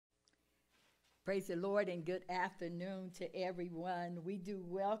Praise the Lord and good afternoon to everyone. We do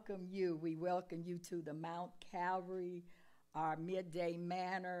welcome you. We welcome you to the Mount Calvary, our midday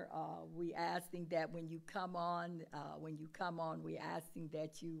manner. We asking that when you come on, we asking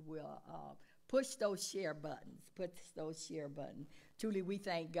that you will push those share buttons. Truly, we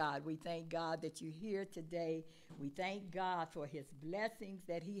thank God. We thank God that you're here today. We thank God for his blessings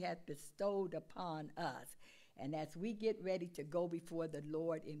that he hath bestowed upon us. And as we get ready to go before the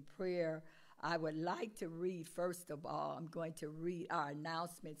Lord in prayer, I would like to read, first of all, I'm going to read our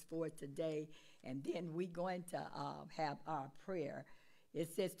announcements for today, and then we're going to have our prayer.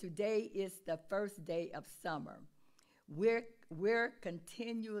 It says, today is the first day of summer. We're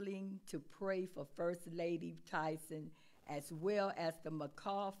continuing to pray for First Lady Tyson, as well as the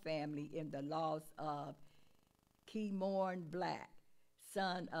McCall family in the loss of Keymorn Black,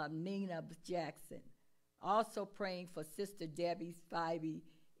 son of Nina Jackson. Also praying for Sister Debbie Spivey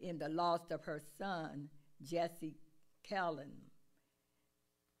in the loss of her son, Jesse Kellen.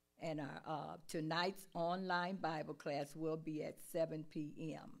 And our tonight's online Bible class will be at 7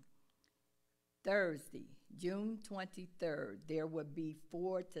 p.m. Thursday, June 23rd, there will be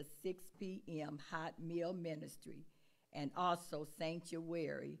 4 to 6 p.m. hot meal ministry, and also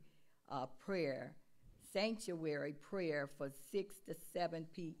sanctuary prayer for 6 to 7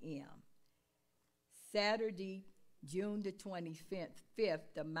 p.m. Saturday, June the 25th,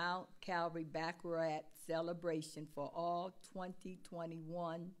 the Mount Calvary Baccalaureate celebration for all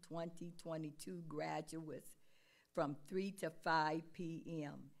 2021-2022 graduates from 3 to 5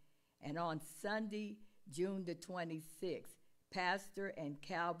 p.m. And on Sunday, June the 26th, Pastor and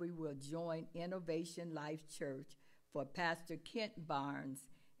Calvary will join Innovation Life Church for Pastor Kent Barnes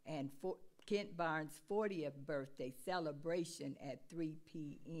and Kent Barnes' 40th birthday celebration at 3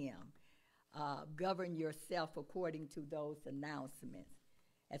 p.m. Govern yourself according to those announcements.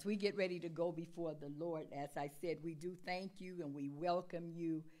 As we get ready to go before the Lord, as I said, we do thank you and we welcome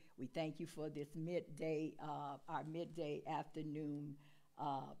you. We thank you for this our midday afternoon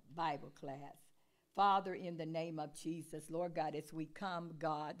Bible class. Father, in the name of Jesus, Lord God, as we come,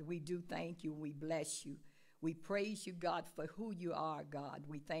 God, we do thank you and we bless you. We praise you, God, for who you are, God.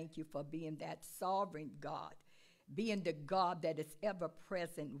 We thank you for being that sovereign God, being the God that is ever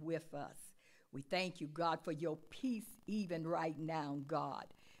present with us. We thank you, God, for your peace even right now,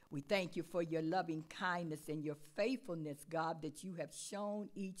 God. We thank you for your loving kindness and your faithfulness, God, that you have shown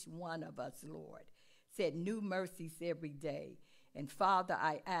each one of us, Lord. Said new mercies every day. And Father,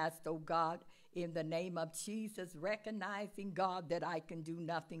 I ask, oh God, in the name of Jesus, recognizing, God, that I can do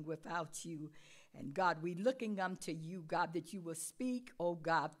nothing without you. And God, we looking unto you, God, that you will speak, oh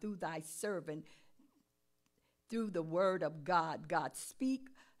God, through thy servant, through the word of God. God, speak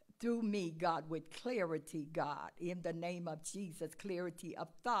through me, God, with clarity, God, in the name of Jesus, clarity of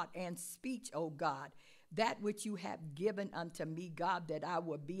thought and speech, oh God, that which you have given unto me, God, that I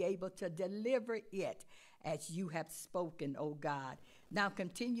will be able to deliver it as you have spoken, oh God. Now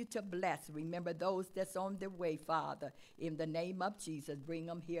continue to bless. Remember those that's on their way, Father, in the name of Jesus. Bring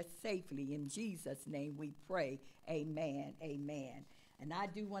them here safely. In Jesus' name we pray. Amen, amen. And I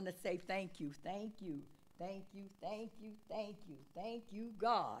do want to say thank you,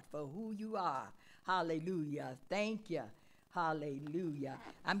 God, for who you are. Hallelujah. Thank you. Hallelujah.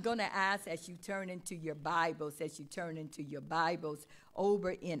 I'm going to ask as you turn into your Bibles,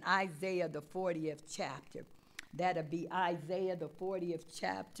 over in Isaiah the 40th chapter. That'll be Isaiah the 40th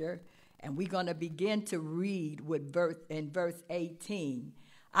chapter, and we're going to begin to read with verse 18.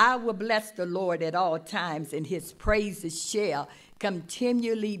 I will bless the Lord at all times, and his praises shall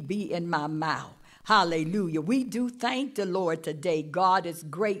continually be in my mouth. Hallelujah. We do thank the Lord today. God is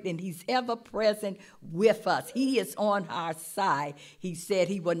great and he's ever present with us. He is on our side. He said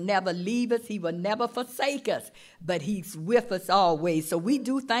he will never leave us. He will never forsake us, but he's with us always. So we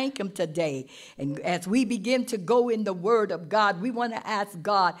do thank him today. And as we begin to go in the word of God, we want to ask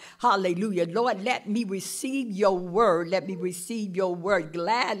God, hallelujah, Lord, let me receive your word. Let me receive your word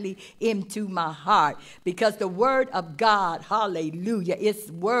gladly into my heart, because the word of God, hallelujah,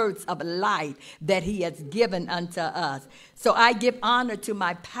 is words of life that he has given unto us. So I give honor to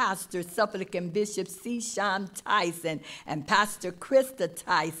my pastor, Supplicant Bishop Shawn Tyson, and Pastor Krista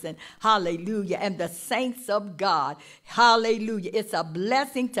Tyson, hallelujah, and the saints of God, hallelujah. It's a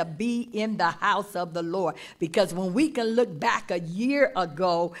blessing to be in the house of the Lord, because when we can look back a year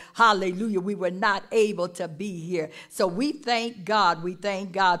ago, hallelujah, we were not able to be here. So we thank God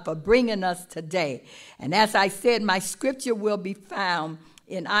for bringing us today. And as I said, my scripture will be found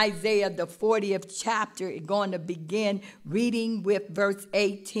in Isaiah, the 40th chapter. Going to begin reading with verse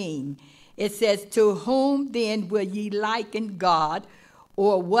 18. It says, to whom then will ye liken God,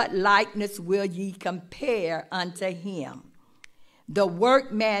 or what likeness will ye compare unto him? The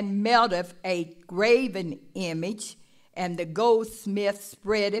workman melteth a graven image, and the goldsmith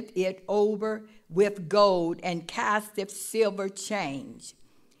spreadeth it over with gold, and casteth silver change.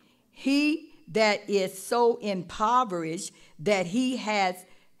 He that is so impoverished that he have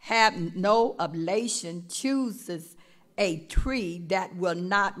no oblation chooses a tree that will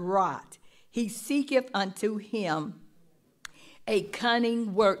not rot. He seeketh unto him a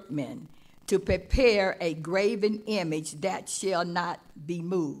cunning workman to prepare a graven image that shall not be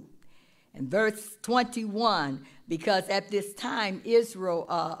moved. And verse 21, because at this time Israel,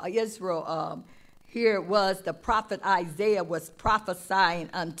 here was the prophet Isaiah was prophesying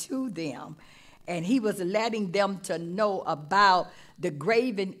unto them, and he was letting them to know about the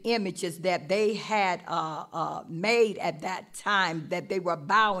graven images that they had made at that time that they were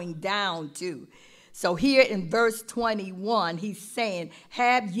bowing down to. So here in verse 21, he's saying,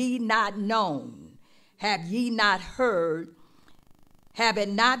 have ye not known? Have ye not heard? Have it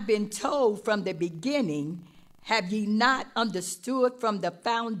not been told from the beginning? Have ye not understood from the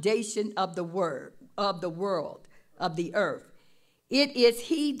foundation of the world, of the earth? It is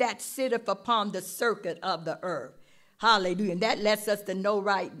he that sitteth upon the circuit of the earth. Hallelujah. And that lets us to know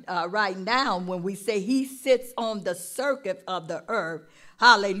right now when we say he sits on the circuit of the earth.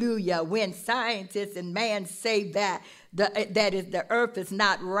 Hallelujah. When scientists and man say that the earth is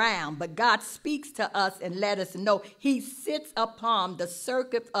not round, but God speaks to us and let us know he sits upon the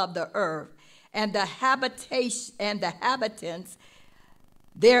circuit of the earth, and the habitation and the habitants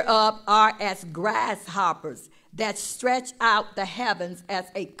thereof are as grasshoppers, that stretch out the heavens as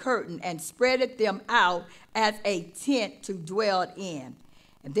a curtain, and spreadeth them out as a tent to dwell in.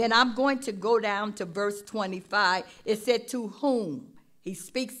 And then I'm going to go down to verse 25. It said, to whom? He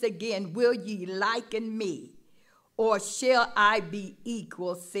speaks again, will ye liken me? Or shall I be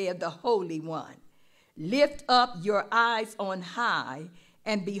equal, said the Holy One? Lift up your eyes on high,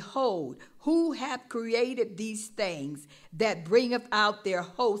 and behold, who hath created these things, that bringeth out their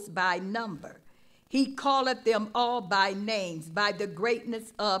hosts by number? He calleth them all by names, by the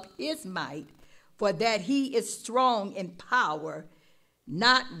greatness of his might, for that he is strong in power,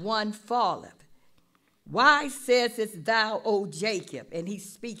 not one falleth. Why sayest thou, O Jacob? And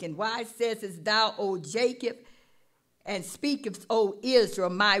he's speaking. Why sayest thou, O Jacob? And speaketh, O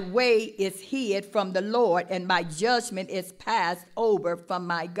Israel, my way is hid from the Lord, and my judgment is passed over from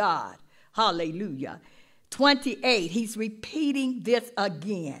my God. Hallelujah. 28, he's repeating this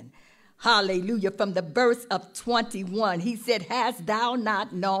again. Hallelujah. From the verse of 21, he said, hast thou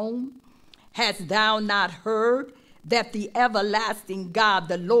not known? Hast thou not heard? That the everlasting God,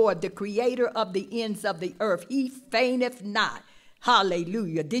 the Lord, the creator of the ends of the earth, he fainteth not.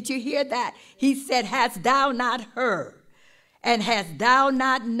 Hallelujah. Did you hear that? He said, hast thou not heard? And hast thou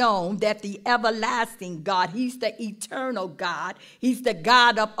not known that the everlasting God, he's the eternal God, he's the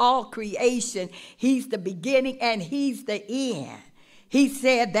God of all creation, he's the beginning and he's the end. He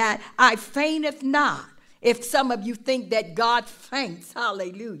said that I fainteth not. If some of you think that God faints,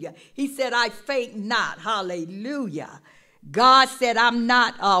 hallelujah. He said, I faint not, hallelujah. God said, I'm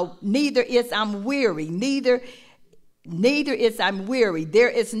not, neither is I'm weary, neither is I'm weary. There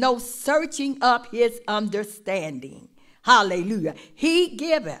is no searching up his understanding. Hallelujah. He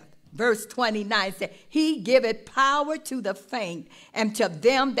giveth, verse 29 said, he giveth power to the faint, and to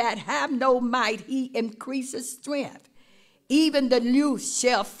them that have no might he increaseth strength. Even the youth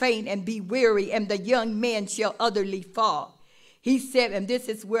shall faint and be weary, and the young men shall utterly fall. He said, and this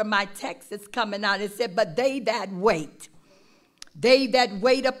is where my text is coming out. It said, but they that wait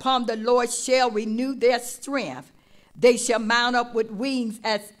upon the Lord shall renew their strength. They shall mount up with wings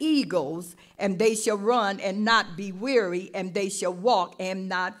as eagles, and they shall run and not be weary, and they shall walk and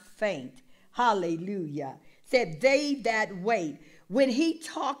not faint. Hallelujah. Said they that wait. When he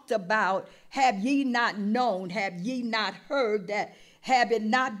talked about, have ye not known, have ye not heard, that have it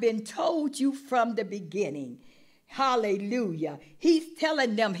not been told you from the beginning? Hallelujah. He's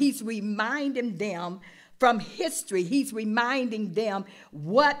telling them, he's reminding them from history. He's reminding them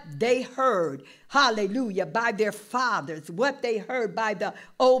what they heard, hallelujah, by their fathers, what they heard by the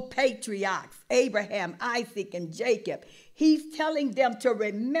old patriarchs, Abraham, Isaac, and Jacob. He's telling them to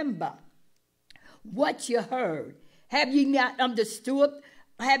remember what you heard. Have you not understood?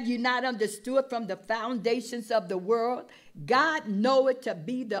 Have you not understood from the foundations of the world? God knoweth to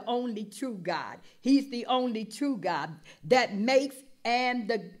be the only true God. He's the only true God that makes, and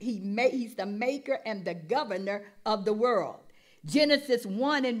he's the maker and the governor of the world. Genesis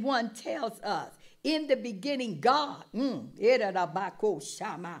 1:1 tells us, in the beginning, God, he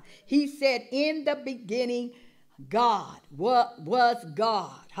said, in the beginning, God was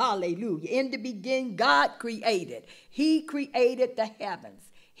God. Hallelujah. In the beginning, God created. He created the heavens.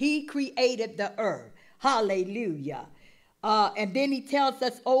 He created the earth. Hallelujah. And then he tells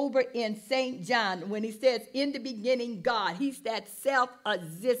us over in St. John, when he says, in the beginning, God, he's that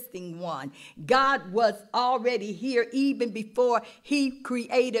self-existing one. God was already here even before he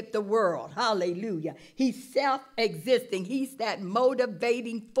created the world. Hallelujah. He's self-existing. He's that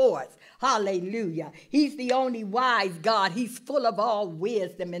motivating force. Hallelujah. He's the only wise God. He's full of all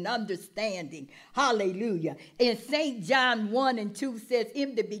wisdom and understanding. Hallelujah. In St. John 1 and 2 says,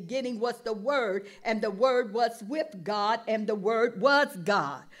 in the beginning was the Word, and the Word was with God, and the Word was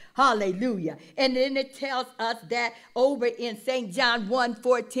God. Hallelujah. And then it tells us that over in St. John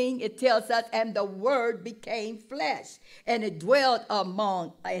 1:14, it tells us, and the Word became flesh, and he dwelt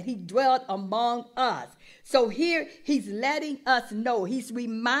among us. So here he's letting us know, he's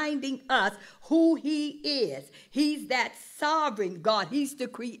reminding us who he is. He's that sovereign God. He's the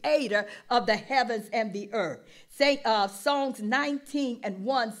creator of the heavens and the earth. Psalms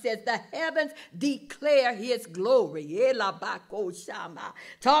 19:1 says, the heavens declare his glory.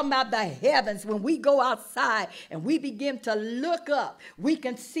 Talking about the heavens, when we go outside and we begin to look up, we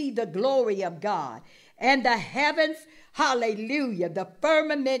can see the glory of God. And the heavens, hallelujah, the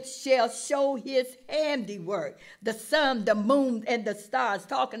firmament shall show his handiwork. The sun, the moon, and the stars,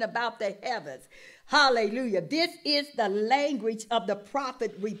 talking about the heavens. Hallelujah. This is the language of the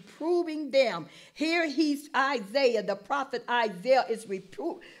prophet reproving them. Here the prophet Isaiah is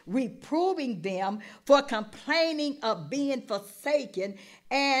reproving them for complaining of being forsaken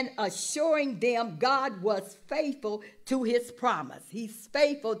and assuring them God was faithful to his promise. He's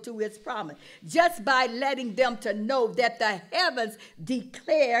faithful to his promise. Just by letting them to know that the heavens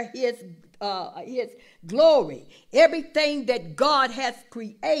declare his glory. Everything that God has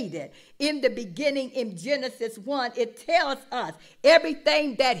created in the beginning in Genesis 1, it tells us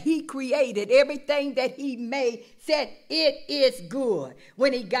everything that he created, everything that he made, said it is good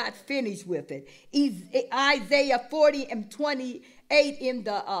when he got finished with it. Isaiah 40:28 in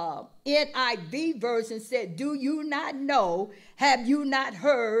the NIV version said, do you not know? Have you not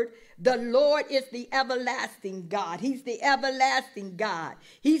heard? The Lord is the everlasting God. He's the everlasting God.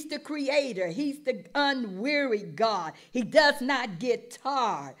 He's the creator. He's the unweary God. He does not get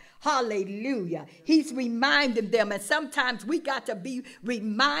tired. Hallelujah. He's reminding them, and sometimes we got to be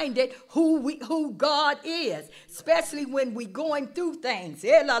reminded who God is, especially when we're going through things.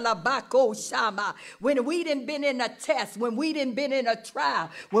 When we done been in a test, when we done been in a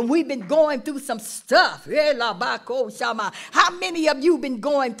trial, when we've been going through some stuff. How many of you been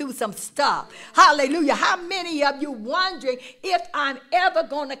going through some stuff? Hallelujah. How many of you wondering if I'm ever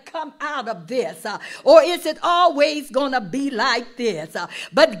going to come out of this? Or is it always going to be like this?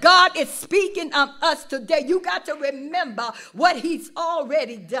 But God is speaking of us today. You got to remember what he's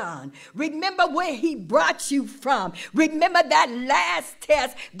already done. Remember where he brought you from. Remember that last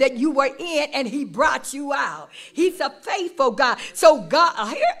test that you were in and he brought you out. He's a faithful God. So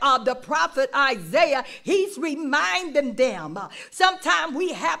God, here are the prophet Isaiah. He's reminding them. Sometimes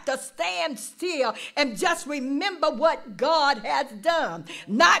we have to stand still and just remember what God has done.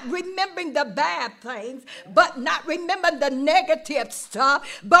 Not remembering the bad things, but not remembering the negative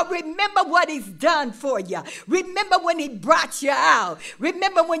stuff, but remember what he's done for you. Remember when he brought you out.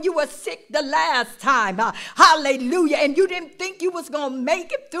 Remember when you were sick the last time. Hallelujah. And you didn't think you was going to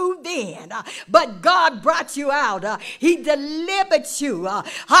make it through then. But God brought you out. He delivered you.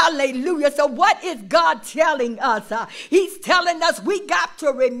 Hallelujah. So what is God telling us? He's telling us we got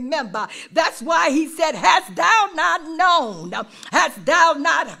to remember. That's why he said, hast thou not known? Hast thou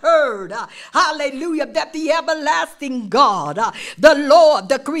not heard? Hallelujah. That the everlasting God, the Lord,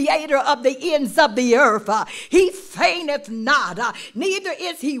 the creator of the ends of the earth, he fainteth not, neither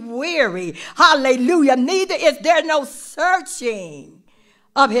is he weary. Hallelujah. Neither is there no searching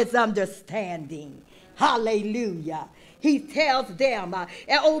of his understanding. Hallelujah. He tells them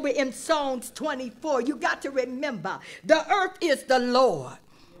over in Psalms 24, you got to remember, the earth is the Lord,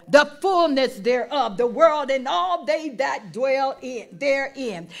 the fullness thereof, the world and all they that dwell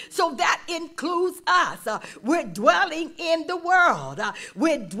therein. So that includes us. We're dwelling in the world.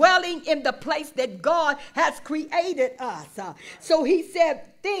 We're dwelling in the place that God has created us. So he said,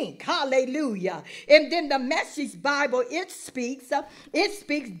 think. Hallelujah. And then the Message Bible, it speaks,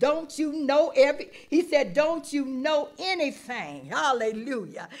 don't you know he said, don't you know anything?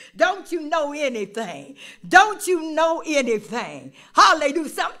 Hallelujah. Don't you know anything? Don't you know anything? Hallelujah.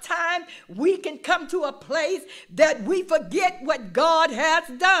 Sometimes we can come to a place that we forget what God has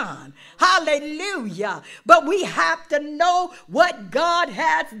done. Hallelujah. But we have to know what God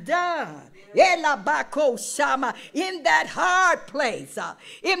has done. In that hard place,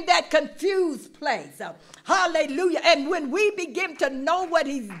 in that confused place. Hallelujah. And when we begin to know what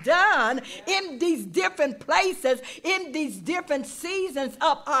he's done in these different places, in these different seasons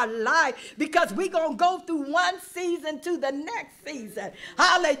of our life, because we're going to go through one season to the next season.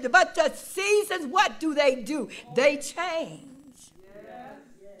 Hallelujah. But the seasons, what do? They change.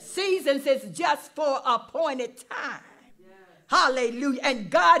 Seasons is just for appointed time. Hallelujah. And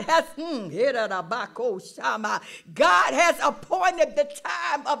God has appointed the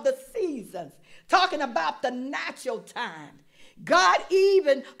time of the seasons. Talking about the natural time. God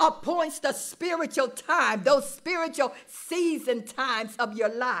even appoints the spiritual time, those spiritual season times of your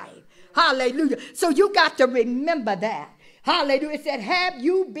life. Hallelujah. So you got to remember that. Hallelujah. It said, have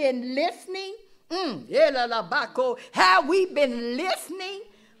you been listening? Have we been listening?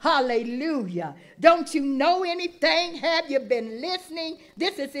 Hallelujah. Don't you know anything? Have you been listening?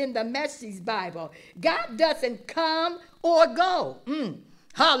 This is in the Message Bible. God doesn't come or go.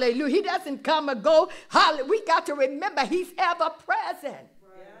 Hallelujah. He doesn't come or go. We got to remember he's ever present.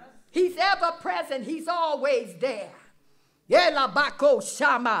 He's ever present. He's always there.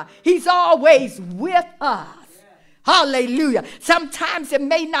 He's always with us. Hallelujah. Sometimes it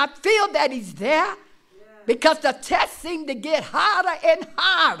may not feel that he's there, because the tests seem to get harder and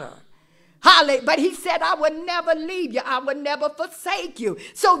harder. Hallelujah. But he said, I will never leave you. I will never forsake you.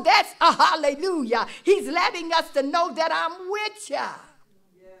 So that's a hallelujah. He's letting us to know that I'm with you.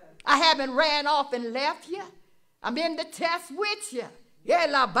 I haven't ran off and left you. I'm in the test with you.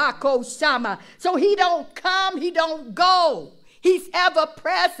 So he don't come, he don't go. He's ever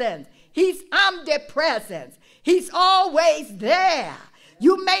present. He's omnipresent. He's always there.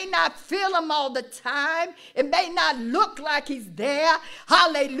 You may not feel him all the time. It may not look like he's there.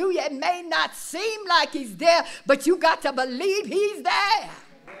 Hallelujah. It may not seem like he's there, but you got to believe he's there.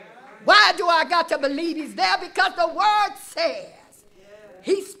 Why do I got to believe he's there? Because the word says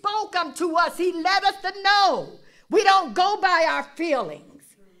he spoke unto us. He let us to know. We don't go by our feelings.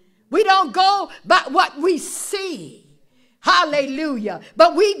 We don't go by what we see. Hallelujah.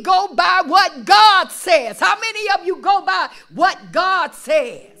 But we go by what God says. How many of you go by what God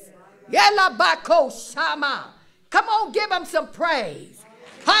says? Come on, give him some praise.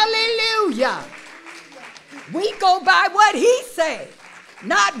 Hallelujah. We go by what he says,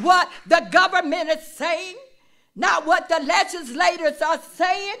 not what the government is saying, not what the legislators are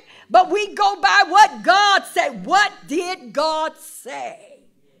saying, but we go by what God said. What did God say?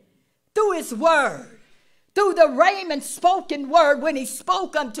 Through his word. Through the Raymond spoken word when he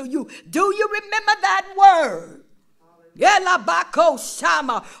spoke unto you. Do you remember that word?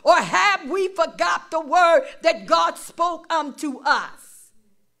 Or have we forgot the word that God spoke unto us?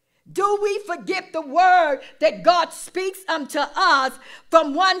 Do we forget the word that God speaks unto us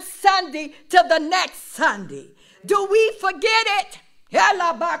from one Sunday to the next Sunday? Do we forget it?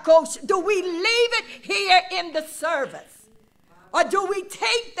 Do we leave it here in the service? Or do we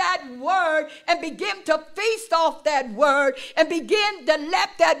take that word and begin to feast off that word and begin to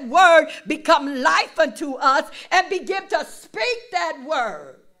let that word become life unto us and begin to speak that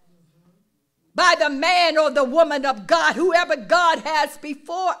word by the man or the woman of God, whoever God has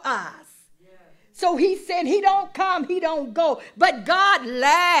before us? So he said he don't come, he don't go, but God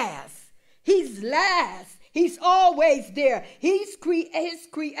lasts. He's last. He's always there. He's his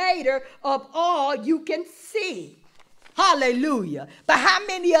creator of all you can see. Hallelujah. But how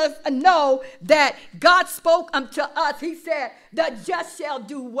many of us know that God spoke unto us? He said, the just shall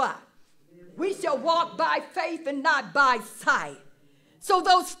do what? We shall walk by faith and not by sight. So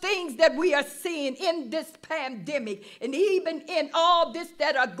those things that we are seeing in this pandemic and even in all this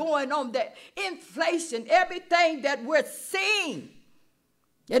that are going on, the inflation, everything that we're seeing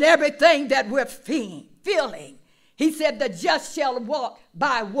and everything that we're feeling. He said the just shall walk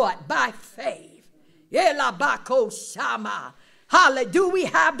by what? By faith. Hallelujah. Do we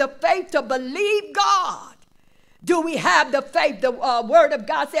have the faith to believe God? Do we have the faith? The word of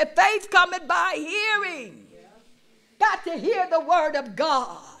God said faith cometh by hearing. Got to hear the word of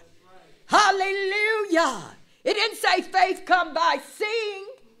God. Hallelujah. It didn't say faith come by seeing,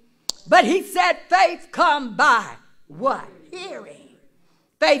 but he said faith come by what? Hearing.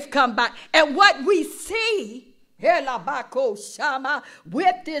 Faith come by. And what we see,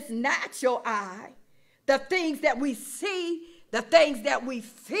 with this natural eye, the things that we see, the things that we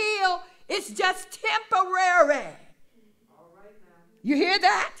feel, it's just temporary. You hear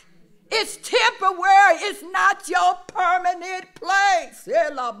that? It's temporary. It's not your permanent place.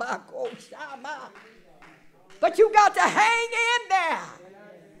 But you got to hang in there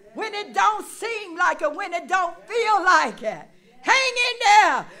when it don't seem like it, when it don't feel like it. Hang in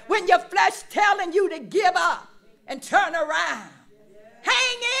there when your flesh telling you to give up and turn around.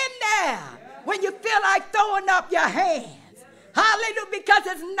 Hang in there when you feel like throwing up your hands. Hallelujah, because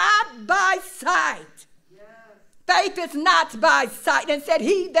it's not by sight. Faith is not by sight. And said,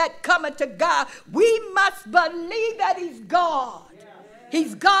 he that cometh to God, we must believe that he's God.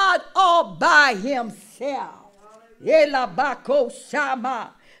 He's God all by himself.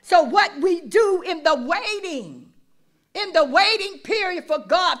 So what we do in the waiting period for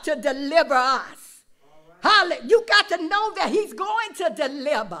God to deliver us, you got to know that he's going to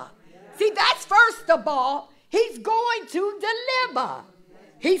deliver. See, that's first of all, he's going to deliver.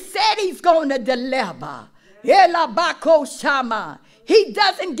 He said he's going to deliver. He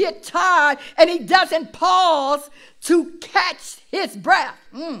doesn't get tired and he doesn't pause to catch his breath.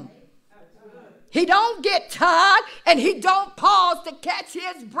 He don't get tired and he don't pause to catch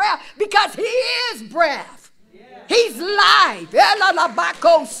his breath because he is breath. He's life.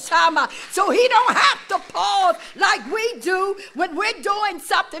 So he don't have to pause like we do when we're doing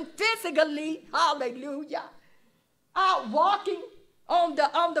something physically. Hallelujah. Out walking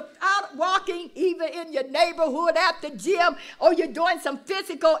out walking even in your neighborhood at the gym, or you're doing some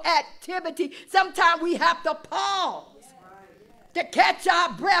physical activity. Sometimes we have to pause to catch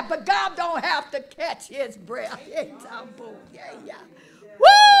our breath, but God don't have to catch his breath.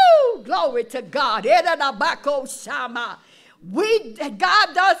 Woo! Glory to God. God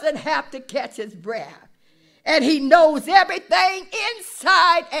doesn't have to catch his breath. And he knows everything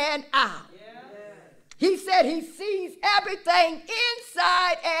inside and out. He said he sees everything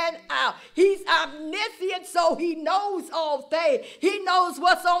inside and out. He's omniscient, so he knows all things. He knows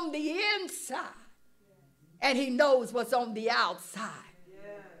what's on the inside. And he knows what's on the outside.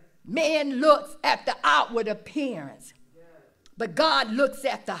 Man looks at the outward appearance. But God looks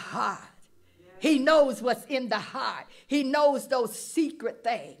at the heart. He knows what's in the heart. He knows those secret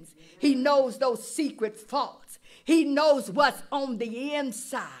things. He knows those secret faults. He knows what's on the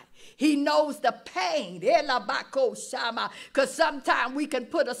inside. He knows the pain. Because sometimes we can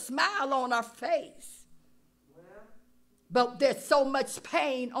put a smile on our face. But there's so much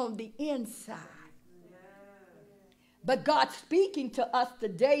pain on the inside. But God's speaking to us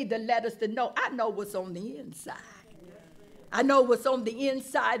today to let us to know, I know what's on the inside. I know what's on the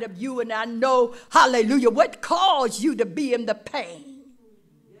inside of you, and I know, hallelujah, what caused you to be in the pain.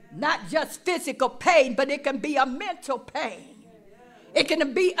 Not just physical pain, but it can be a mental pain. It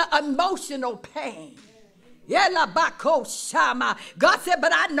can be an emotional pain. God said,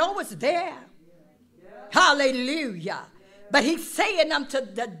 but I know it's there. Hallelujah. But he's saying unto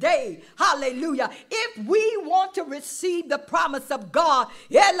the day, hallelujah, if we want to receive the promise of God,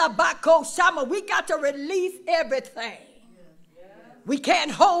 we got to release everything. We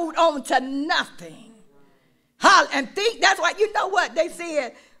can't hold on to nothing. And think, that's why, you know what they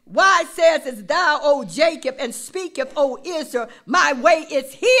said, why says is thou, O Jacob, and speaketh, O Israel, my way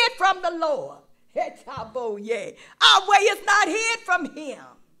is hid from the Lord. Our way is not hid from him.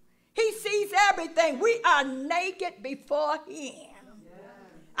 He sees everything. We are naked before him.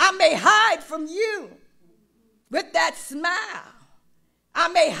 I may hide from you with that smile. I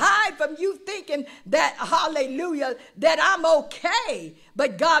may hide from you thinking that, hallelujah, that I'm okay.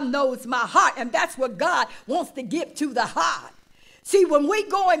 But God knows my heart. And that's what God wants to get to the heart. See, when we're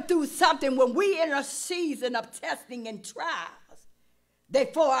going through something, when we're in a season of testing and trials, they're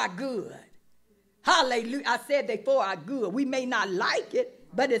for our good. Hallelujah. I said they're for our good. We may not like it,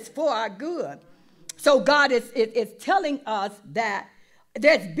 but it's for our good. So God is telling us that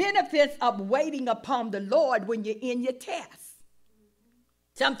there's benefits of waiting upon the Lord when you're in your test.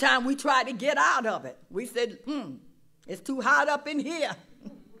 Sometimes we try to get out of it. We said, it's too hot up in here.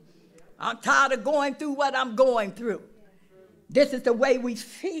 I'm tired of going through what I'm going through. This is the way we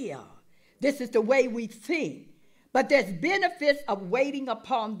feel. This is the way we think. But there's benefits of waiting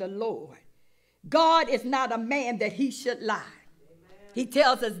upon the Lord. God is not a man that he should lie. He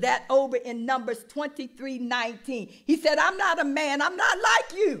tells us that over in Numbers 23:19. He said, I'm not a man. I'm not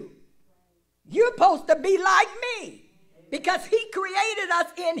like you. You're supposed to be like me. Because he created us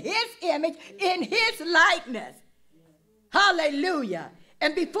in his image, in his likeness. Hallelujah.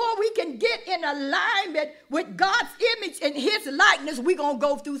 And before we can get in alignment with God's image and his likeness, we're going to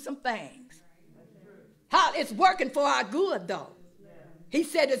go through some things. How it's working for our good, though. He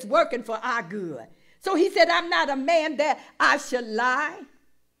said it's working for our good. So he said, I'm not a man that I should lie,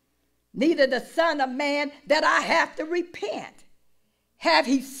 neither the son of man that I have to repent. Have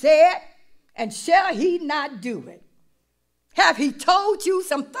he said, and shall he not do it? Have he told you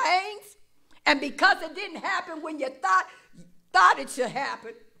some things, and because it didn't happen when you thought it should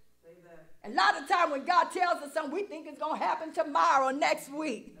happen? A lot of time when God tells us something, we think it's going to happen tomorrow or next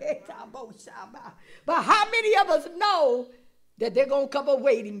week. But how many of us know that there's going to come a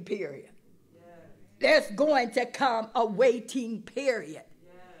waiting period? There's going to come a waiting period.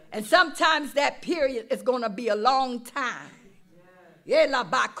 And sometimes that period is going to be a long time.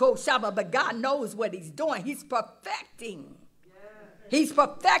 But God knows what he's doing. He's perfecting. He's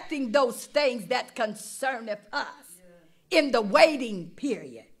perfecting those things that concerneth us in the waiting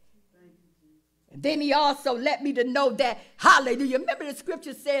period. And then he also let me to know that, hallelujah, remember the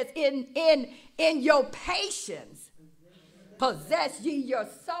scripture says, in your patience, possess ye your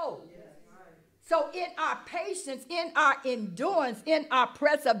soul. So in our patience, in our endurance, in our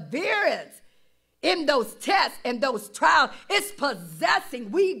perseverance, in those tests and those trials, it's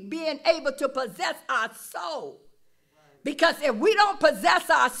possessing. We being able to possess our soul. Because if we don't possess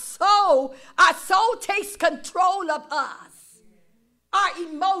our soul takes control of us. Our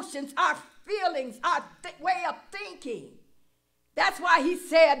emotions, our feelings, our way of thinking. That's why he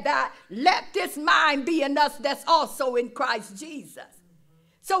said that, let this mind be in us that's also in Christ Jesus.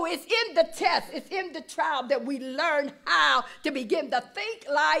 So it's in the test, it's in the trial that we learn how to begin to think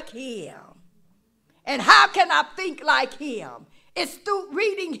like him. And how can I think like him? It's through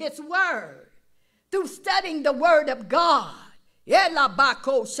reading his word, through studying the word of God,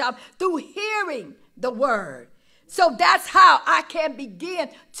 through hearing the word. So that's how I can begin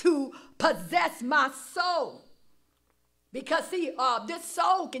to possess my soul. Because see, this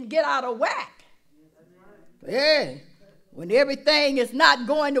soul can get out of whack. Yeah. When everything is not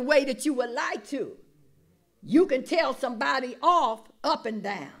going the way that you would like to, you can tell somebody off up and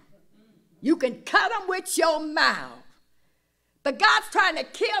down. You can cut them with your mouth. But God's trying to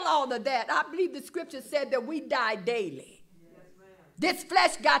kill all of that. I believe the scripture said that we die daily. This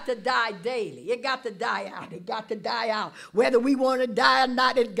flesh got to die daily. It got to die out. It got to die out. Whether we want to die or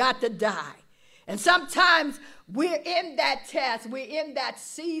not, it got to die. And sometimes we're in that test. We're in that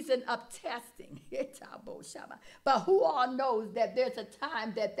season of testing. But who all knows that there's a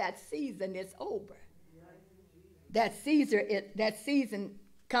time that season is over? That season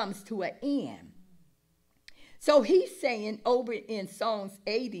comes to an end. So he's saying over in Psalms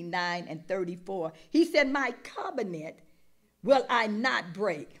 89 and 34, he said, my covenant will I not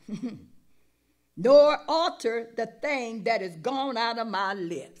break, nor alter the thing that is gone out of my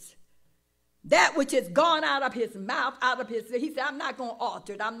lips. That which is gone out of his mouth, he said, I'm not going to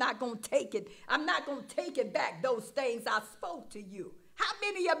alter it. I'm not going to take it. I'm not going to take it back, those things I spoke to you. How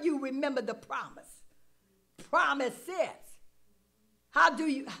many of you remember the promise? Promises. How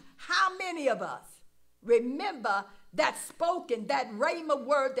many of us remember that spoken, that rhema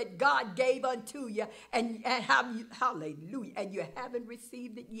word that God gave unto you, and hallelujah, and you haven't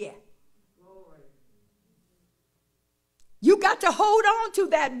received it yet? Glory. You got to hold on to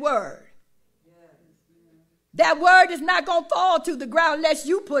that word. Yes. That word is not going to fall to the ground unless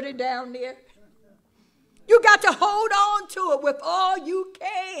you put it down there. You got to hold on to it with all you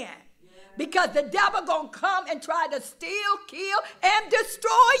can. Because the devil going to come and try to steal, kill, and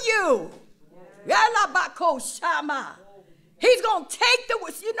destroy you. He's going to take the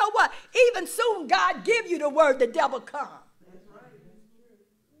word. You know what? Even soon God give you the word, the devil come. That's right.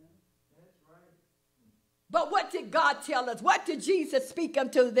 That's right. But what did God tell us? What did Jesus speak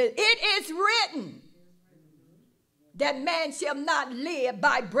unto this? It is written that man shall not live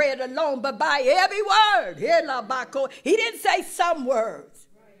by bread alone, but by every word. He didn't say some words.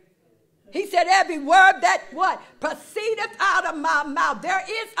 He said every word that what? Proceedeth out of my mouth. There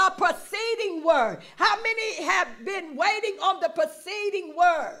is a proceeding word. How many have been waiting on the proceeding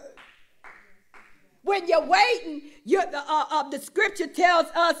word? When you're waiting, the scripture tells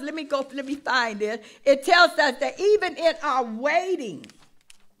us, let me find it. It tells us that even in our waiting,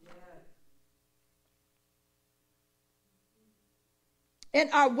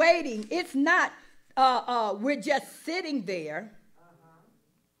 it's not, we're just sitting there.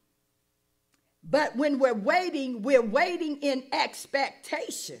 But when we're waiting in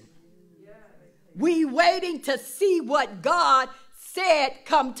expectation. We're waiting to see what God said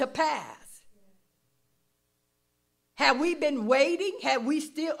come to pass. Have we been waiting?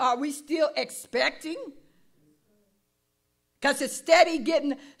 Are we still expecting? Because it's steady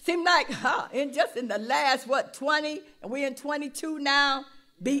getting, seem like in the last, 20, and we're in 22 now.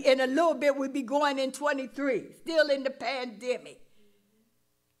 In a little bit, we'll be going in 23, still in the pandemic.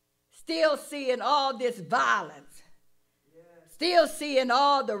 Still seeing all this violence. Still seeing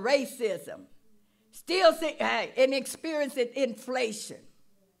all the racism. Still seeing and experiencing inflation.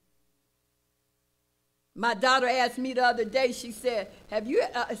 My daughter asked me the other day, she said, have you,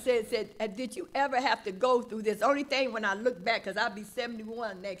 did you ever have to go through this? Only thing when I look back, because I'll be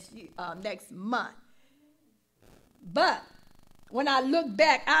 71 next month. But when I look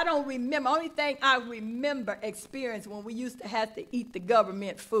back, I don't remember. Only thing I remember experience when we used to have to eat the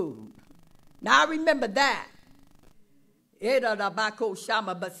government food. Now, I remember that.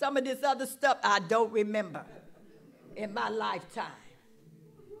 But some of this other stuff I don't remember in my lifetime.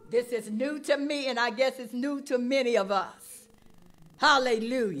 This is new to me, and I guess it's new to many of us.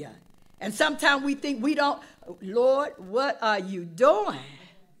 Hallelujah. And sometimes we think we don't, Lord, what are you doing?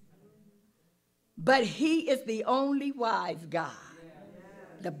 But he is the only wise God.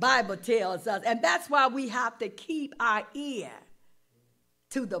 The Bible tells us. And that's why we have to keep our ear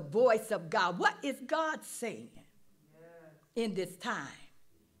to the voice of God. What is God saying in this time?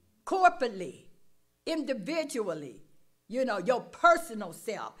 Corporately, individually, your personal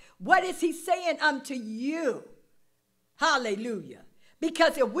self. What is he saying unto you? Hallelujah.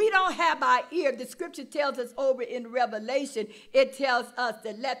 Because if we don't have our ear, the scripture tells us over in Revelation, it tells us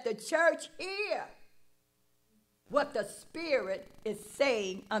to let the church hear what the Spirit is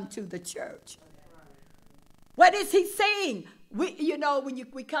saying unto the church. What is he saying? When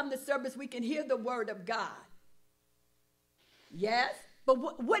we come to service, we can hear the word of God. Yes,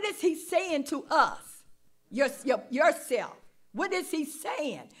 but what is he saying to us? Yourself. What is he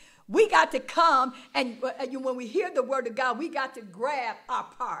saying? We got to come, and when we hear the word of God, we got to grab our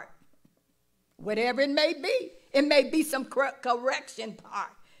part. Whatever it may be. It may be some correction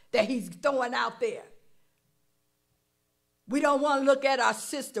part that he's throwing out there. We don't want to look at our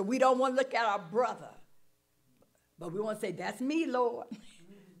sister. We don't want to look at our brother. But we want to say, that's me, Lord.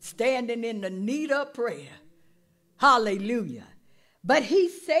 Standing in the need of prayer. Hallelujah. But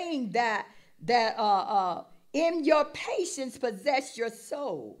he's saying that in your patience possess your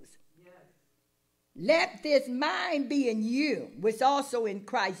souls. Yes. Let this mind be in you, which also in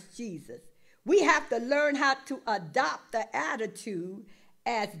Christ Jesus. We have to learn how to adopt the attitude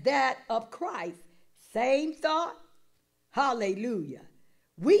as that of Christ. Same thought. Hallelujah.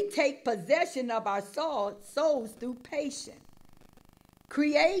 We take possession of our souls through patience.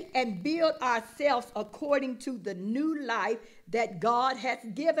 Create and build ourselves according to the new life that God has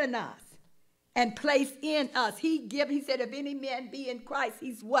given us and placed in us. He said, if any man be in Christ,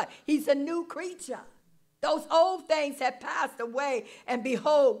 he's what? He's a new creature. Those old things have passed away, and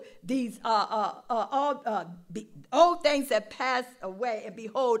behold, these old things have passed away, and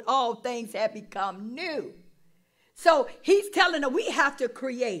behold, all things have become new. So he's telling us we have to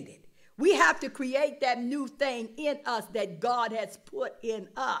create it. We have to create that new thing in us that God has put in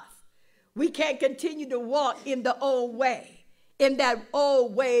us. We can't continue to walk in the old way, in that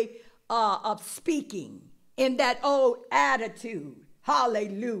old way of speaking, in that old attitude.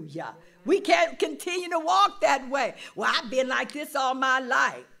 Hallelujah. We can't continue to walk that way. Well, I've been like this all my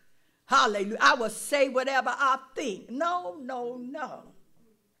life. Hallelujah. I will say whatever I think. No.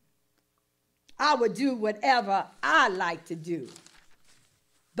 I will do whatever I like to do.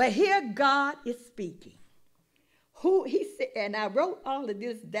 But here God is speaking. He said, and I wrote all of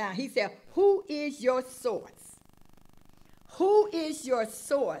this down. He said, who is your source? Who is your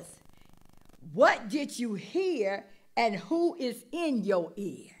source? What did you hear, and who is in your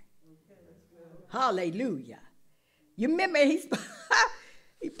ear? Hallelujah. You remember he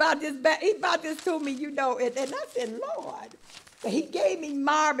brought this to me, and I said, Lord. But he gave me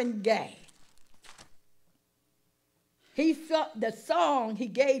Marvin Gaye. The song he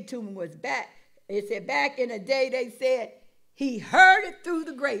gave to me was back. It said back in the day they said he heard it through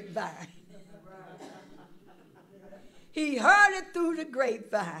the grapevine. He heard it through the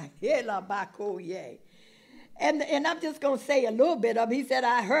grapevine. And I'm just going to say a little bit of it. He said,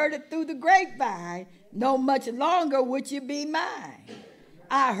 I heard it through the grapevine. No much longer would you be mine.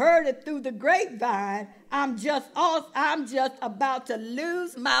 I heard it through the grapevine. I'm just about to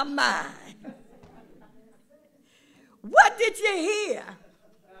lose my mind. What did you hear?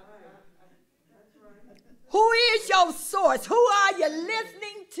 Who is your source? Who are you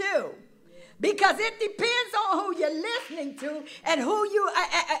listening to? Because it depends on who you're listening to and who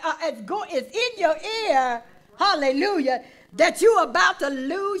is in your ear, hallelujah, that you're about to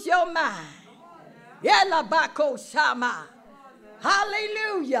lose your mind.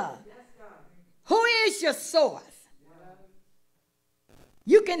 Hallelujah. Who is your source?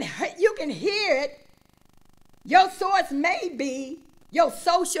 You can hear it. Your source may be Your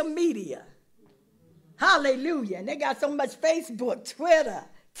social media. Hallelujah. And they got so much Facebook, Twitter,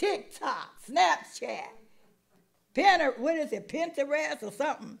 TikTok, Snapchat, Pinterest or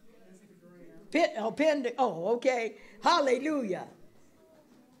something? Okay. Hallelujah.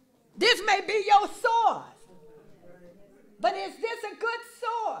 This may be your source. But is this a good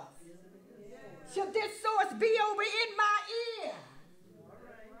source? Should this source be over in my ear?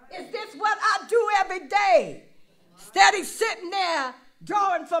 Is this what I do every day? Steady sitting there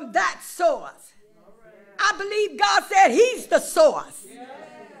drawing from that source. I believe God said he's the source.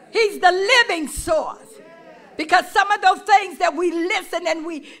 He's the living source. Because some of those things that we listen and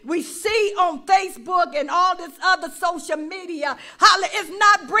we see on Facebook and all this other social media, is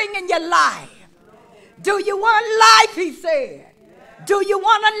not bringing you life. Do you want life, he said? Do you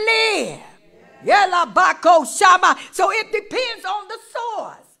want to live? So it depends on the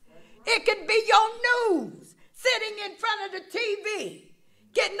source. It could be your news, sitting in front of the TV,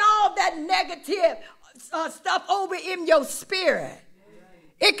 getting all that negative stuff over in your spirit.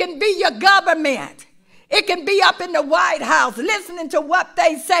 It can be your government. It can be up in the White House listening to what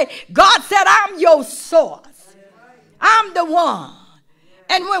they say. God said, I'm your source. I'm the one.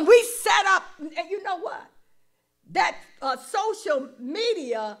 And when we set up, and you know what? That social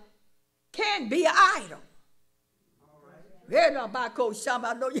media can be an idol. I know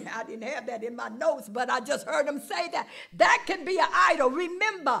I didn't have that in my notes, but I just heard them say that. That can be an idol.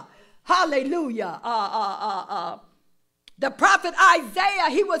 Remember, hallelujah, the prophet Isaiah,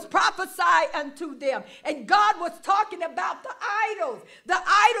 he was prophesying unto them. And God was talking about the idols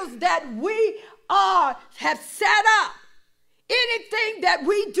that we have set up. Anything that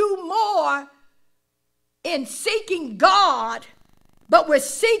we do more in seeking God, but we're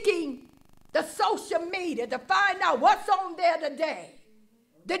seeking the social media to find out what's on there today.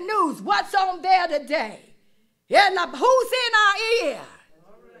 The news, what's on there today. Yeah, now, who's in our ear?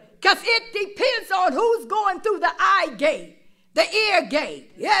 Because it depends on who's going through the eye gate, the ear gate.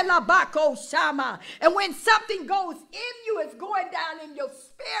 And when something goes in you, it's going down in your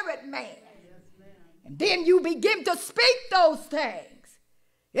spirit, man. And then you begin to speak those things.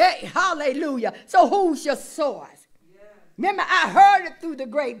 Yeah, hallelujah. So who's your source? Remember, I heard it through the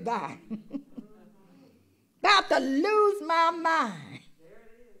grapevine. About to lose my mind.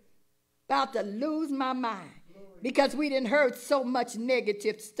 About to lose my mind. Because we didn't heard so much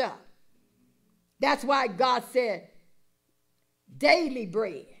negative stuff. That's why God said, daily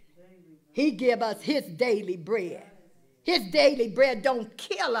bread. He give us his daily bread. His daily bread don't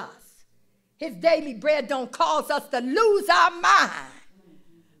kill us. His daily bread don't cause us to lose our mind.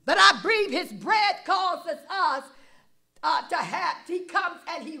 But I believe his bread causes us to have, he comes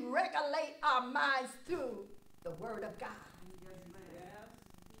and he regulates our minds through the word of God.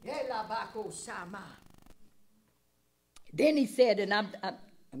 Then he said, and I'm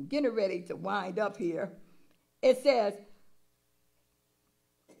getting ready to wind up here. It says,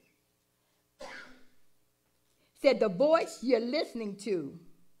 the voice you're listening to.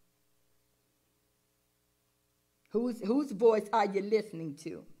 Whose voice are you listening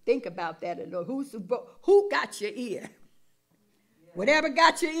to? Think about that a little. Who got your ear? Whatever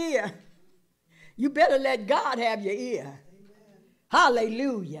got your ear, you better let God have your ear. Amen.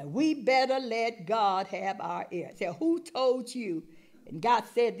 Hallelujah. We better let God have our ear. So who told you, and God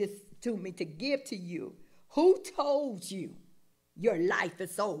said this to me to give to you, who told you your life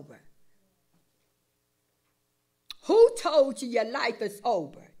is over? Who told you your life is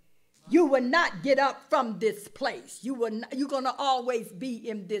over? You will not get up from this place. You're going to always be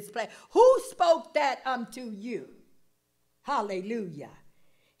in this place. Who spoke that unto you? Hallelujah.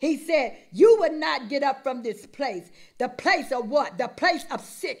 He said, you will not get up from this place. The place of what? The place of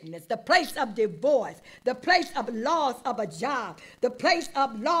sickness, the place of divorce, the place of loss of a job, the place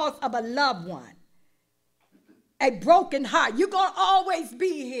of loss of a loved one, a broken heart. You're going to always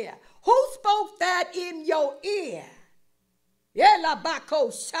be here. Who spoke that in your ear?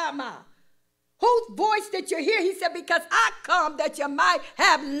 Shama. Whose voice did you hear? He said, because I come that you might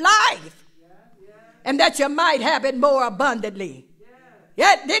have life and that you might have it more abundantly.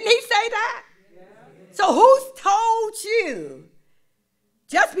 Yeah, didn't he say that? So who's told you?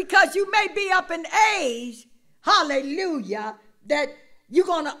 Just because you may be up in age, hallelujah, that it's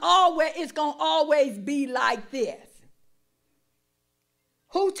going to always be like this.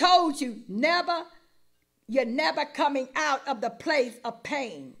 Who told you you're never coming out of the place of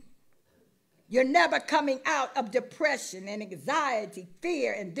pain? You're never coming out of depression and anxiety,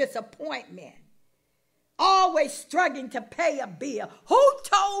 fear and disappointment. Always struggling to pay a bill. Who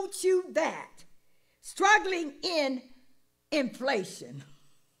told you that? Struggling in inflation.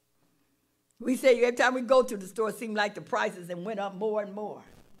 We say every time we go to the store, it seems like the prices then went up more and more.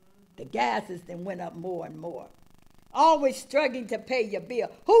 The gases then went up more and more. Always struggling to pay your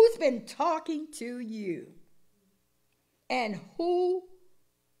bill. Who's been talking to you? And who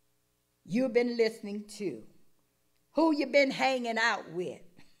you've been listening to? Who you've been hanging out with?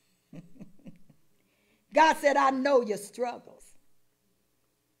 God said, I know your struggles.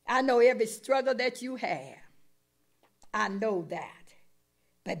 I know every struggle that you have. I know that.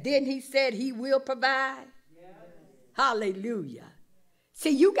 But then he said he will provide. Yes. Hallelujah. See,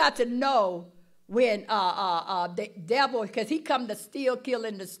 you got to know when the devil, because he come to steal, kill,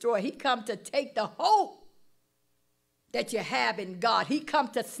 and destroy. He come to take the hope that you have in God. He come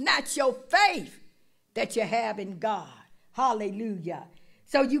to snatch your faith that you have in God. Hallelujah.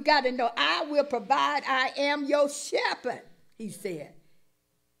 So you got to know, I will provide. I am your shepherd, he said.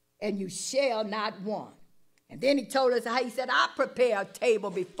 And you shall not want. And then he told us how he said, I prepare a table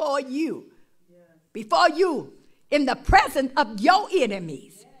before you. Yes. Before you, in the presence of your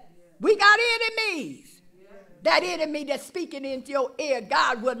enemies. Yes. We got enemies. Yes. That enemy that's speaking into your ear,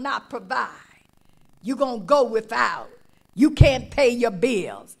 God will not provide. You're going to go without. You can't pay your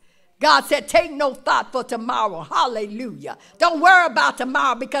bills. God said, take no thought for tomorrow. Hallelujah. Don't worry about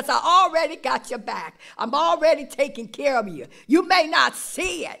tomorrow because I already got your back. I'm already taking care of you. You may not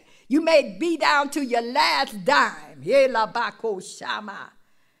see it. You may be down to your last dime.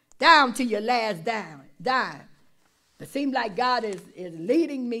 Down to your last dime. It seems like God is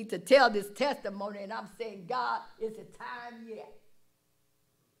leading me to tell this testimony, and I'm saying, God, it's a time yet.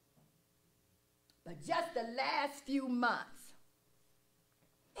 But just the last few months,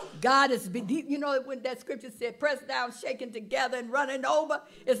 God has been, you know, when that scripture said, pressed down, shaken together, and running over,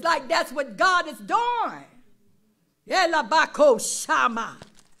 it's like that's what God is doing.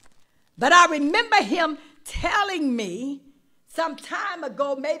 But I remember him telling me some time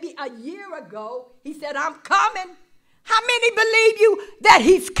ago, maybe a year ago, he said, I'm coming. How many believe you that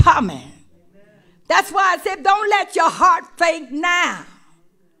he's coming? Amen. That's why I said, don't let your heart faint now.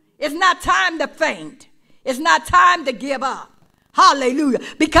 It's not time to faint. It's not time to give up. Hallelujah.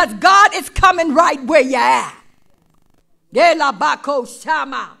 Because God is coming right where you're at. But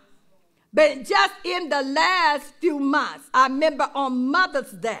just in the last few months, I remember on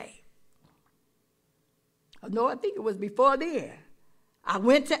Mother's Day, no, I think it was before then, I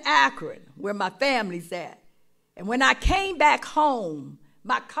went to Akron, where my family's at. And when I came back home,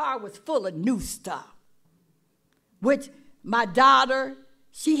 my car was full of new stuff, which my daughter,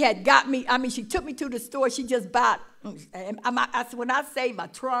 she had got me, she took me to the store. She just bought, when I say my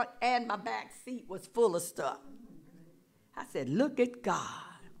trunk and my back seat was full of stuff, I said, look at God.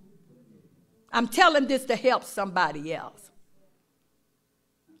 I'm telling this to help somebody else.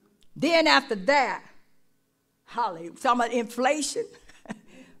 Then after that, hallelujah, talking about inflation,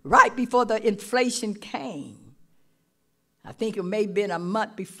 right before the inflation came, I think it may have been a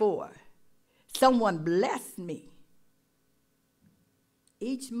month before, someone blessed me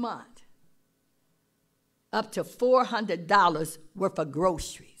each month up to $400 worth of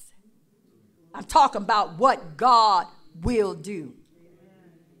groceries. I'm talking about what God will do.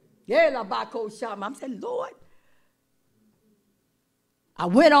 I'm saying, Lord, I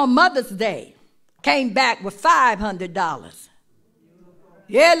went on Mother's Day, came back with $500.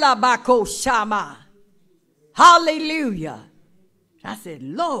 Hallelujah. I said,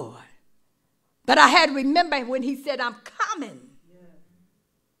 Lord. But I had to remember when he said, I'm coming.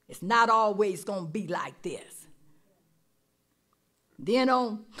 It's not always going to be like this. Then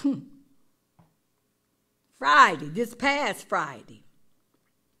on Friday, this past Friday,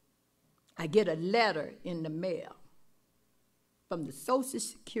 I get a letter in the mail from the Social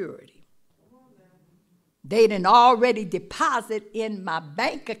Security. They done already deposit in my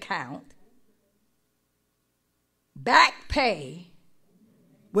bank account back pay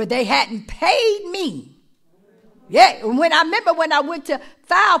where they hadn't paid me. Yeah, I remember when I went to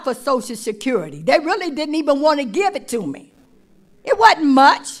file for Social Security, they really didn't even want to give it to me. It wasn't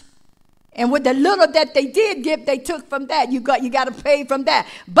much. And with the little that they did give, they took from that. You got to pay from that.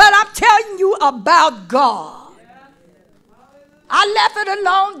 But I'm telling you about God. I left it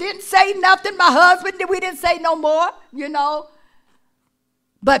alone, didn't say nothing. My husband, we didn't say no more, you know.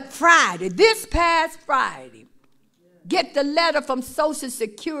 But Friday, this past Friday, get the letter from Social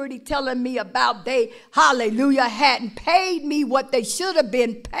Security telling me about they, hallelujah, hadn't paid me what they should have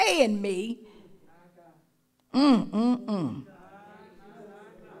been paying me.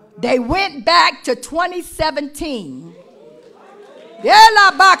 They went back to 2017.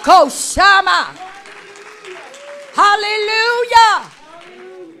 Hallelujah.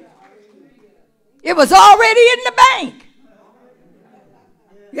 It was already in the bank.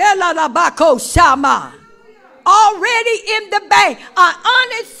 Yelalabako Shama. Already in the bank, an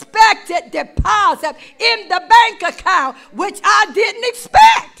unexpected deposit in the bank account, which I didn't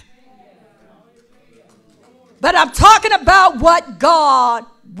expect. But I'm talking about what God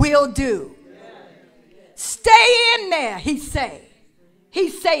will do. Stay in there, he's saying.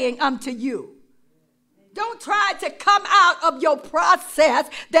 He's saying unto you. Don't try to come out of your process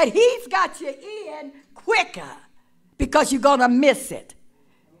that he's got you in quicker, because you're going to miss it.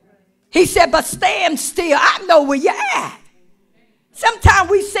 He said, but stand still. I know where you're at. Sometimes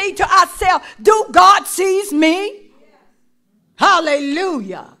we say to ourselves, do God sees me?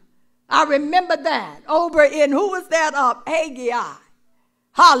 Hallelujah. I remember that over in, who was that? Haggai.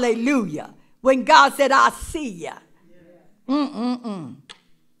 Hallelujah. When God said, I see you.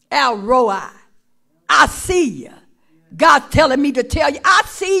 El Roi. I see you. God's telling me to tell you, I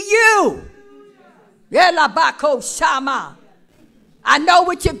see you. Yelabako Shama. I know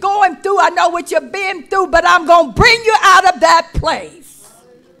what you're going through. I know what you've been through, but I'm going to bring you out of that place.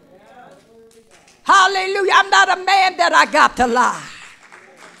 Hallelujah. I'm not a man that I got to lie.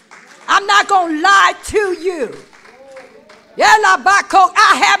 I'm not going to lie to you.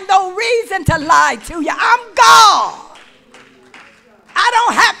 I have no reason to lie to you. I'm God. I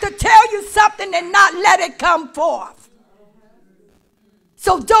don't have to tell you something and not let it come forth.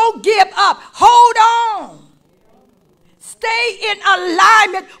 So don't give up. Hold on. Stay in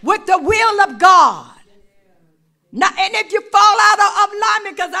alignment with the will of God. Now, and if you fall out of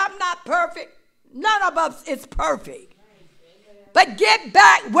alignment, because I'm not perfect, none of us is perfect. But get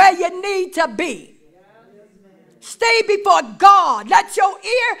back where you need to be. Stay before God. Let your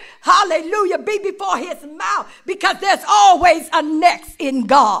ear, hallelujah, be before his mouth, because there's always a next in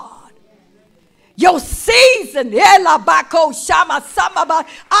God. Your season, our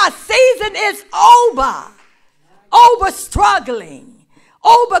season is over. Over struggling,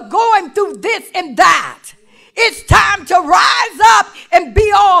 over going through this and that. It's time to rise up and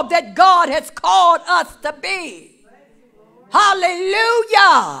be all that God has called us to be.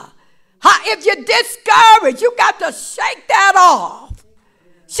 Hallelujah. If you're discouraged, you got to shake that off.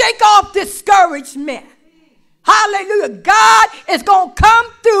 Shake off discouragement. Hallelujah. God is going to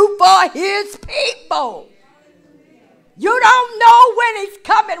come through for his people. You don't know when he's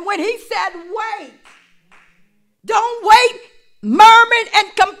coming. When he said wait. Don't wait murmuring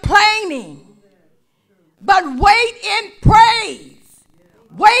and complaining, but wait in praise.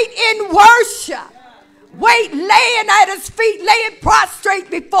 Wait in worship. Wait laying at his feet, laying prostrate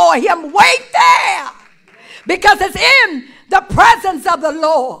before him. Wait there, because it's in the presence of the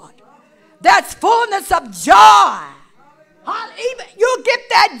Lord there's fullness of joy. Even you get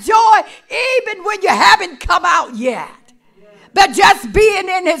that joy even when you haven't come out yet. But just being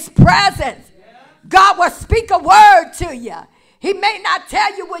in his presence, God will speak a word to you. He may not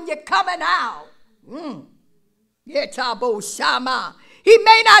tell you when you're coming out. He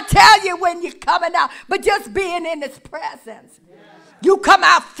may not tell you when you're coming out, but just being in his presence, you come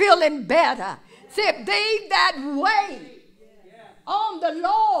out feeling better. See, they that wait on the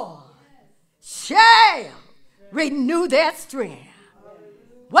Lord shall renew their strength.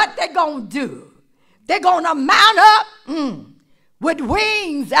 What they gonna do? They're gonna mount up with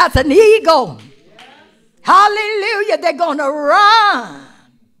wings as an eagle. Hallelujah. They're gonna run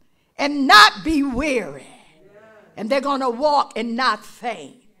and not be weary. And they're gonna walk and not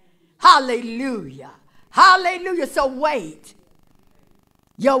faint. Hallelujah. Hallelujah. So wait.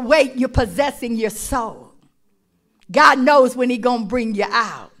 Your wait, you're possessing your soul. God knows when he's gonna bring you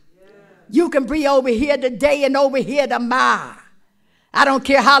out. You can be over here today and over here tomorrow. I don't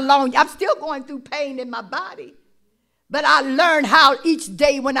care how long. I'm still going through pain in my body. But I learned how each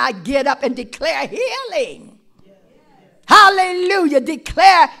day when I get up and declare healing. Hallelujah.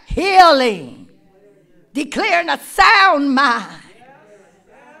 Declare healing. Declaring a sound mind.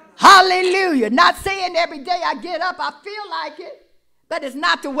 Hallelujah. Not saying every day I get up, I feel like it. But it's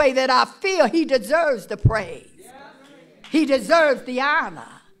not the way that I feel. He deserves the praise. He deserves the honor.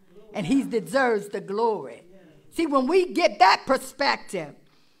 And he deserves the glory. See, when we get that perspective,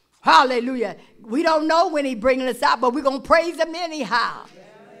 hallelujah, we don't know when he's bringing us out, but we're going to praise him anyhow.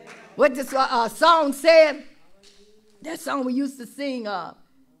 What this song said, that song we used to sing,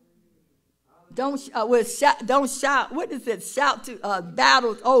 don't shout, what is it, shout to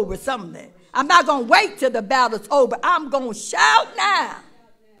battles over, something. I'm not going to wait till the battle's over. I'm going to shout now.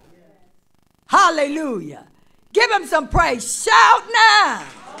 Hallelujah. Give him some praise. Shout now.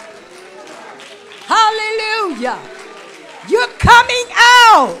 Hallelujah. You're coming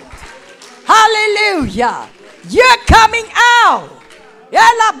out. Hallelujah. You're coming out.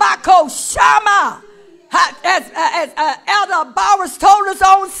 Elabako Shama. As Elder Bowers told us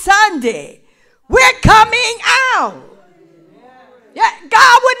on Sunday, we're coming out. Yeah,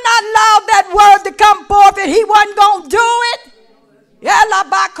 God would not allow that word to come forth and he wasn't going to do it. Yeah,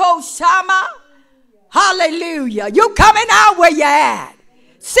 Labako Shama. Hallelujah. You coming out where you at.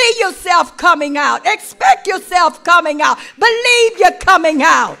 See yourself coming out. Expect yourself coming out. Believe you're coming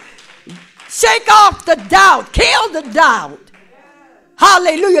out. Shake off the doubt. Kill the doubt.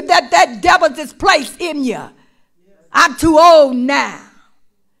 Hallelujah. That devil is placed in you. I'm too old now.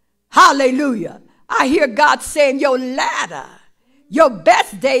 Hallelujah. I hear God saying your latter, your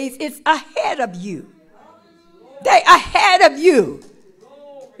best days is ahead of you. They ahead of you.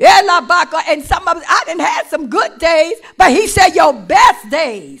 And some of us, I done had some good days, but he said your best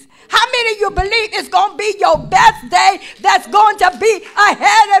days. How many of you believe it's going to be your best day that's going to be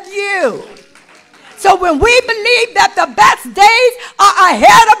ahead of you? So when we believe that the best days are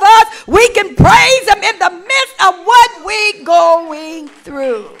ahead of us, we can praise him in the midst of what we're going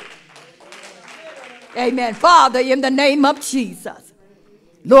through. Amen. Father, in the name of Jesus,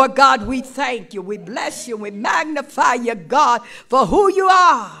 Lord God, we thank you. We bless you. We magnify you, God, for who you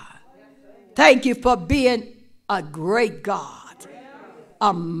are. Thank you for being a great God,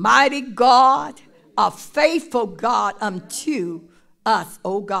 a mighty God, a faithful God unto us,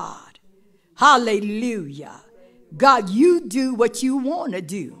 oh God. Hallelujah. God, you do what you want to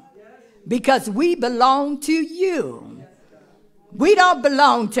do because we belong to you. We don't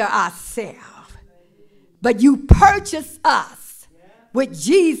belong to ourselves, but you purchased us with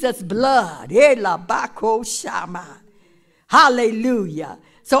Jesus' blood. Hallelujah.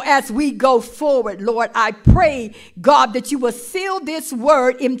 So as we go forward, Lord, I pray, God, that you will seal this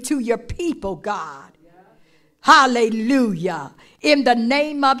word into your people, God. Hallelujah. In the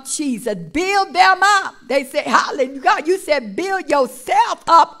name of Jesus, build them up. They say, hallelujah. God, you said build yourself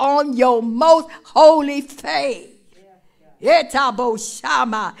up on your most holy faith.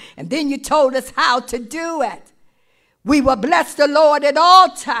 And then you told us how to do it. We will bless the Lord at all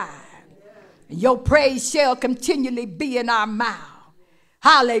times. Your praise shall continually be in our mouth.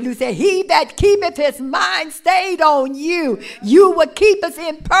 Hallelujah. He that keepeth his mind stayed on you, you will keep us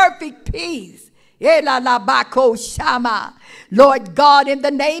in perfect peace. Lord God, in the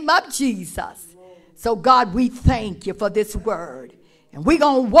name of Jesus. So God, we thank you for this word. And we're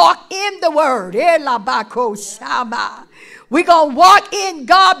going to walk in the word. We're going to walk in,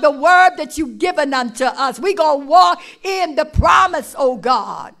 God, the word that you've given unto us. We're going to walk in the promise, oh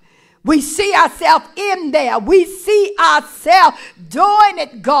God. We see ourselves in there. We see ourselves doing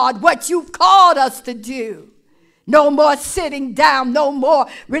it, God, what you've called us to do. No more sitting down, no more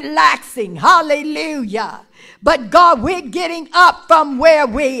relaxing. Hallelujah. But God, we're getting up from where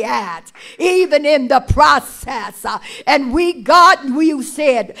we're at, even in the process. And God, you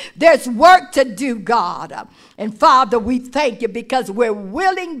said there's work to do, God. And Father, we thank you because we're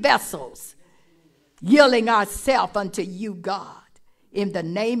willing vessels, yielding ourselves unto you, God, in the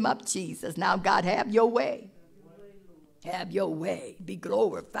name of Jesus. Now, God, have your way. Have your way. Be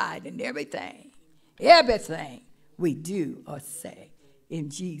glorified in everything. Everything we do or say in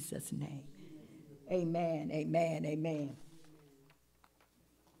Jesus' name. Amen, amen, amen.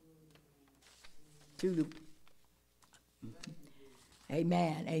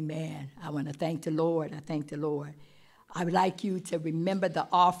 Amen, amen. I want to thank the Lord. I thank the Lord. I would like you to remember the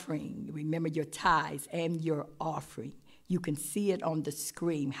offering. Remember your tithes and your offering. You can see it on the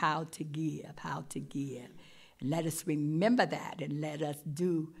screen, how to give, how to give. And let us remember that and let us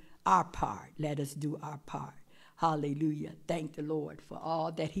do our part. Let us do our part. Hallelujah. Thank the Lord for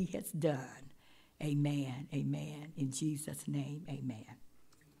all that he has done. Amen. Amen. In Jesus' name, amen.